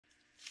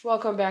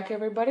Welcome back,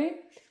 everybody.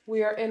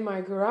 We are in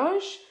my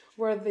garage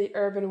where the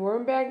urban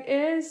worm bag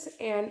is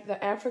and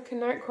the African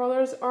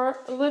Nightcrawlers are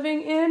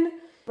living in.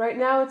 Right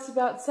now it's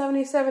about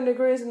 77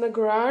 degrees in the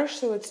garage,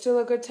 so it's still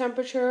a good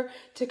temperature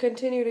to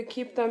continue to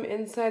keep them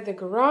inside the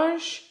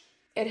garage.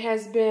 It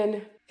has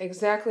been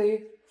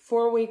exactly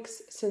 4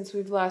 weeks since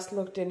we've last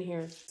looked in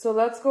here. So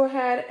let's go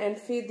ahead and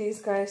feed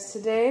these guys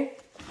today.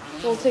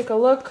 We'll take a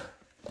look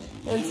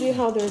and see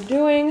how they're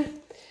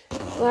doing.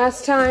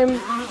 Last time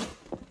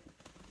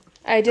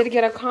I did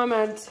get a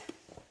comment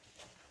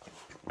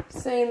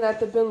saying that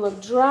the bin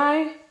looked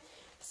dry,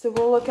 so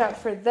we'll look out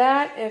for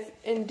that. If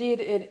indeed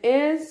it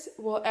is,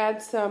 we'll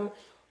add some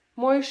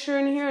moisture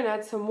in here and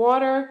add some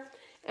water.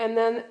 And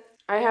then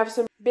I have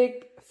some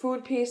big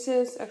food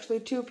pieces,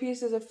 actually 2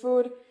 pieces of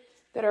food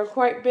that are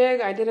quite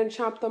big. I didn't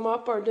chop them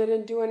up or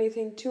didn't do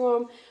anything to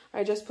them.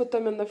 I just put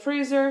them in the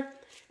freezer,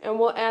 and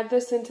we'll add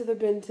this into the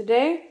bin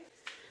today.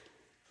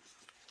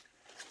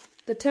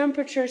 The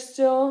temperature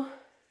still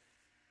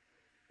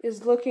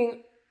is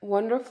looking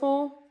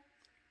wonderful,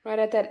 right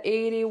at that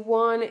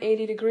 81,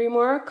 80 degree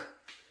mark.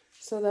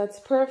 So that's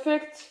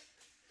perfect.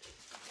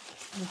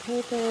 The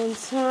paper on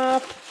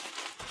top.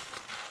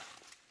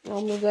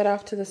 I'll move that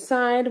off to the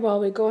side while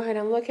we go ahead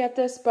and look at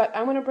this, but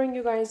I'm gonna bring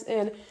you guys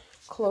in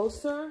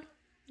closer.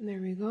 There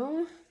we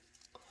go.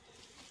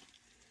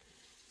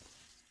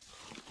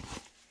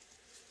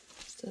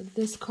 So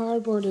this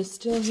cardboard is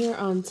still here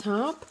on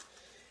top,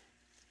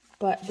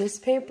 but this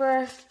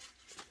paper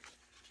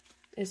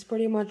is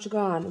pretty much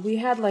gone. We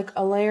had like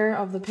a layer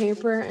of the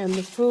paper and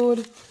the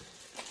food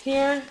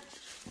here,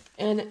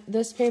 and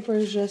this paper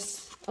is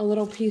just a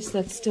little piece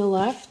that's still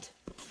left.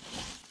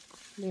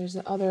 There's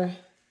the other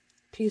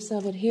piece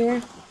of it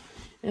here,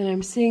 and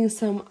I'm seeing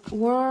some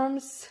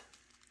worms.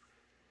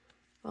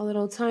 A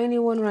little tiny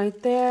one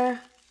right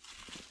there.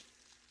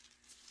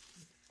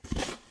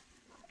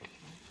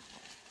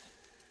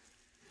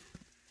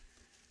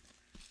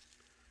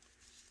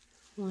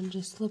 One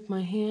just slipped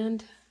my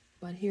hand,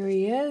 but here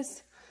he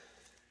is.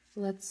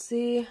 Let's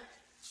see.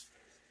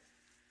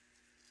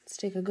 Let's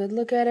take a good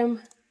look at him.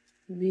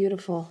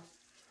 Beautiful.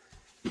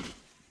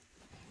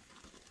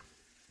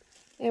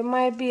 It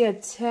might be a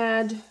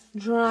tad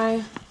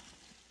dry,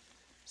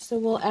 so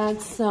we'll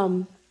add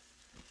some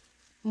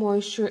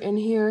moisture in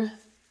here.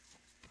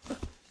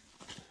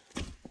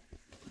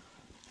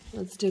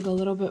 Let's dig a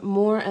little bit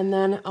more, and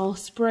then I'll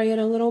spray it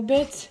a little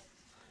bit.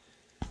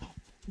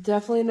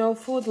 Definitely no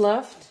food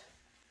left.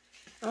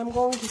 I'm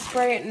going to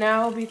spray it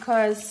now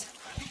because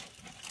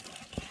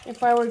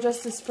if I were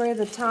just to spray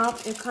the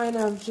top, it kind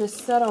of just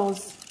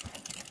settles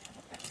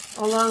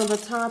along the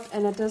top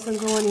and it doesn't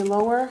go any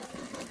lower.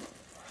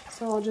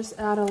 So I'll just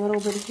add a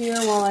little bit here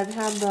while I've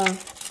had the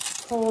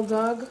hole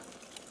dug.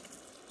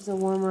 There's a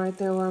worm right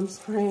there where I'm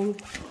spraying.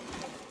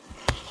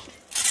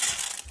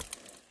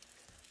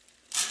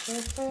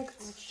 Perfect.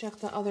 Let's check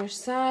the other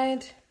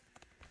side.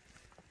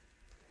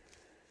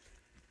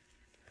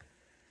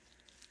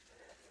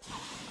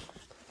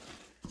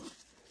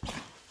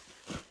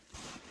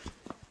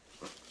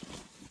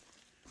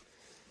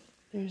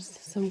 There's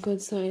some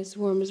good sized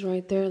worms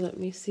right there. Let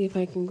me see if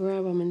I can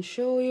grab them and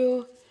show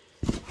you.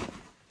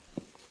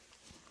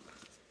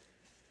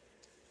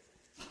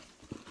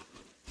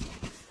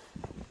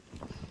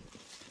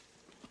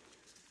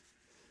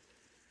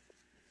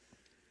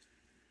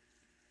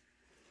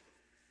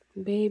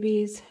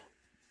 Babies.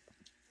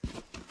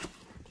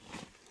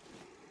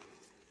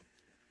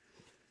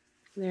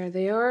 There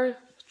they are,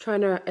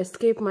 trying to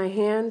escape my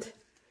hand.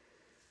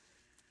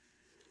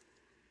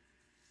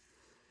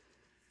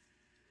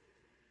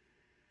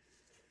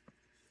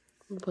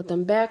 I'll put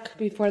them back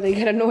before they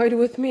get annoyed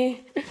with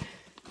me.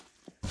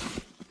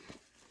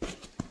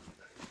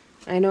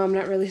 I know I'm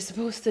not really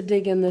supposed to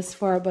dig in this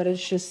far, but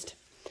it's just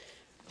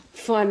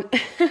fun.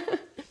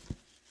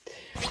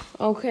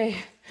 Okay,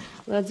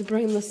 let's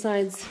bring the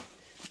sides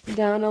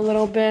down a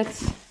little bit.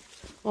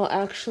 Well,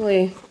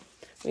 actually,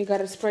 we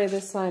gotta spray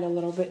this side a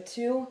little bit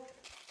too.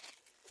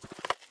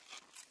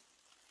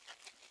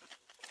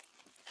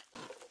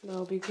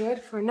 That'll be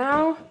good for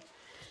now.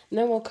 And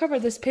then we'll cover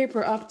this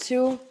paper up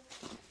too,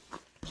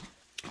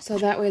 so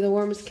that way the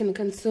worms can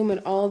consume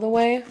it all the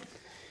way.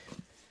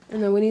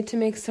 And then we need to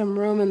make some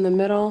room in the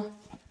middle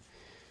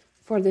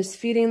for this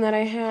feeding that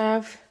I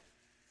have.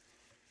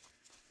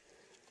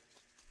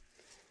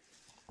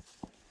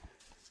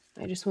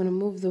 I just want to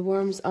move the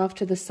worms off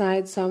to the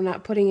side so I'm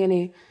not putting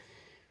any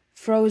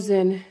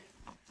frozen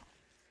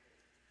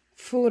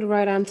food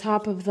right on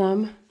top of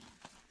them.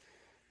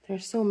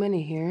 There's so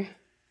many here.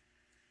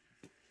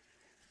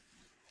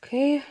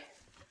 Okay.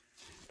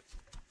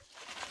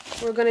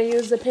 We're going to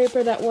use the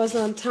paper that was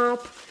on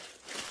top,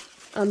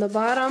 on the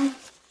bottom,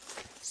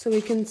 so we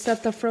can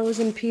set the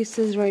frozen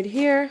pieces right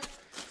here,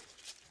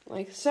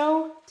 like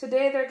so.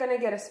 Today they're going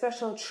to get a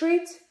special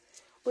treat.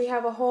 We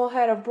have a whole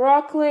head of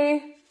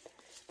broccoli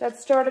that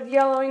started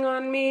yellowing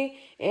on me,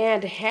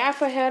 and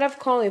half a head of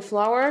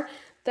cauliflower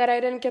that I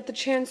didn't get the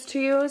chance to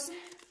use.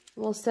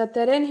 We'll set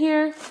that in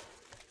here.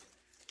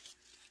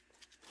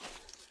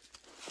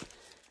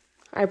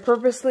 I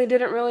purposely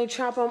didn't really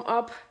chop them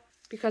up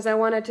because I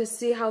wanted to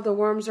see how the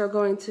worms are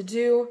going to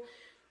do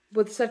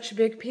with such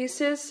big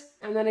pieces.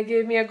 And then it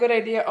gave me a good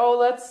idea. Oh,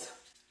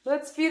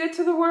 let's feed it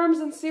to the worms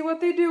and see what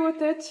they do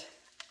with it.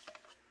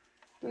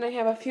 Then I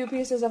have a few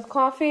pieces of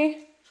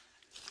coffee.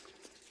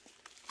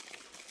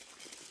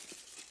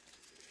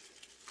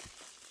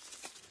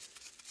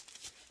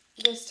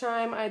 This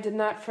time I did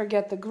not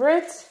forget the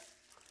grit,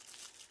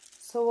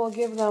 so we'll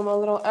give them a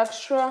little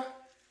extra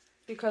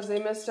because they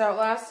missed out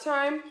last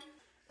time.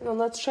 And then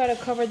let's try to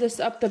cover this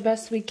up the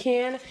best we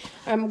can.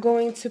 I'm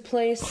going to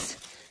place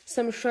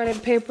some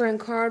shredded paper and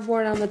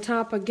cardboard on the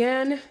top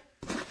again.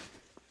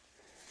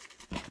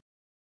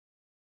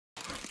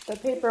 The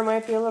paper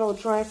might be a little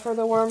dry for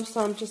the worms,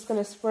 so I'm just going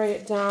to spray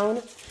it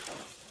down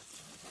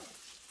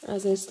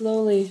as I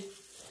slowly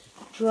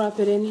drop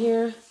it in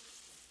here.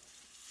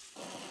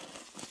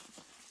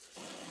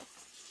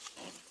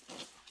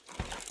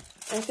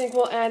 I think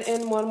we'll add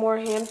in one more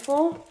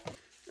handful,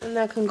 and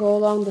that can go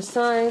along the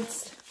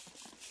sides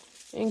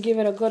and give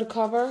it a good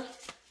cover.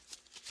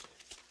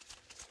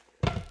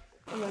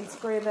 And then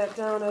spray that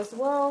down as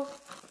well.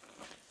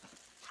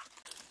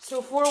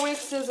 So 4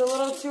 weeks is a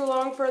little too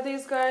long for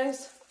these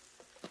guys.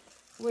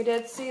 We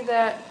did see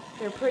that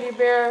they're pretty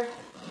bare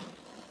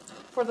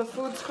for the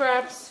food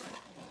scraps.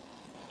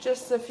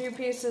 Just a few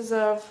pieces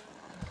of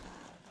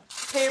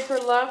paper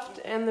left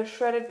and the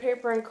shredded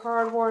paper and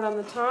cardboard on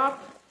the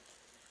top,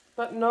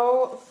 but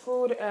no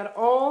food at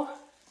all.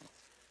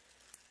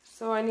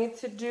 So I need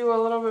to do a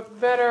little bit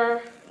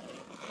better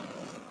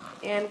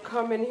and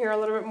come in here a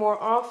little bit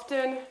more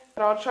often.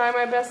 But I'll try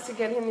my best to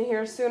get him in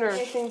here sooner. I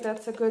think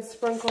that's a good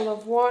sprinkle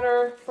of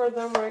water for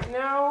them right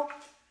now.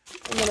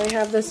 And then I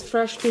have this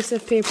fresh piece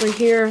of paper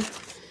here,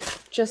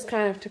 just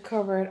kind of to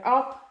cover it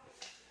up.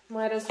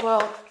 Might as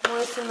well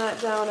moisten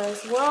that down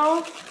as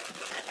well.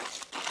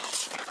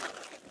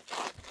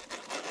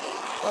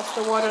 Plus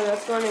the water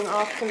that's running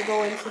off can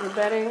go into the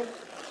bedding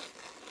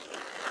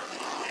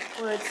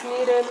where it's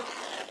needed.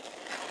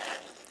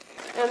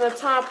 And the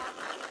top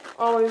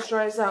always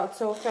dries out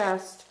so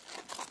fast.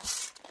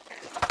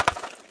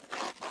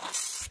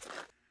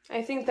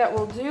 I think that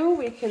will do.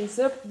 We can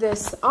zip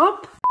this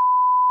up.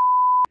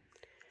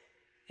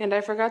 And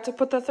I forgot to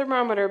put the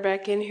thermometer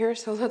back in here,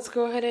 so let's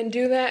go ahead and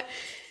do that.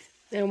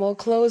 And we'll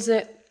close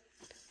it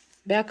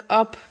back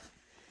up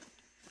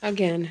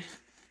again.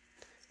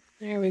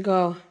 There we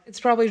go.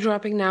 It's probably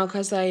dropping now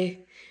because I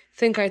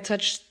think I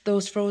touched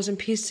those frozen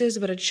pieces,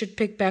 but it should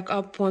pick back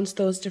up once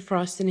those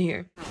defrost in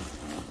here.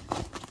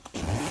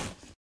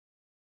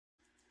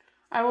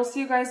 I will see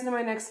you guys in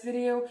my next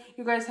video.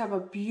 You guys have a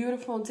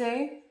beautiful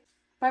day.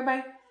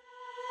 Bye-bye.